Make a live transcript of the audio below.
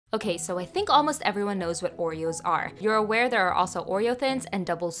Okay, so I think almost everyone knows what Oreos are. You're aware there are also Oreo Thins and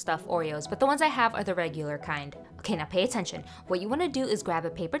Double Stuf Oreos, but the ones I have are the regular kind. Okay, now pay attention. What you want to do is grab a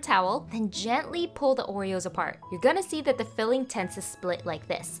paper towel, then gently pull the Oreos apart. You're gonna see that the filling tends to split like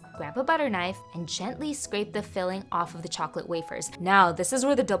this. Grab a butter knife and gently scrape the filling off of the chocolate wafers. Now, this is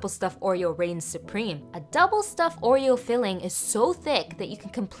where the Double Stuf Oreo reigns supreme. A Double Stuf Oreo filling is so thick that you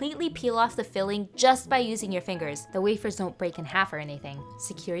can completely peel off the filling just by using your fingers. The wafers don't break in half or anything.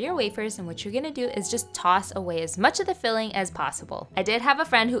 Secure your wafers, and what you're gonna do is just toss away as much of the filling as possible. I did have a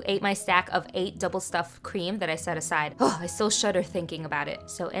friend who ate my stack of 8 Double Stuf cream that I set aside. Oh, I still shudder thinking about it.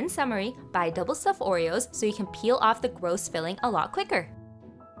 So in summary, buy Double Stuf Oreos so you can peel off the gross filling a lot quicker.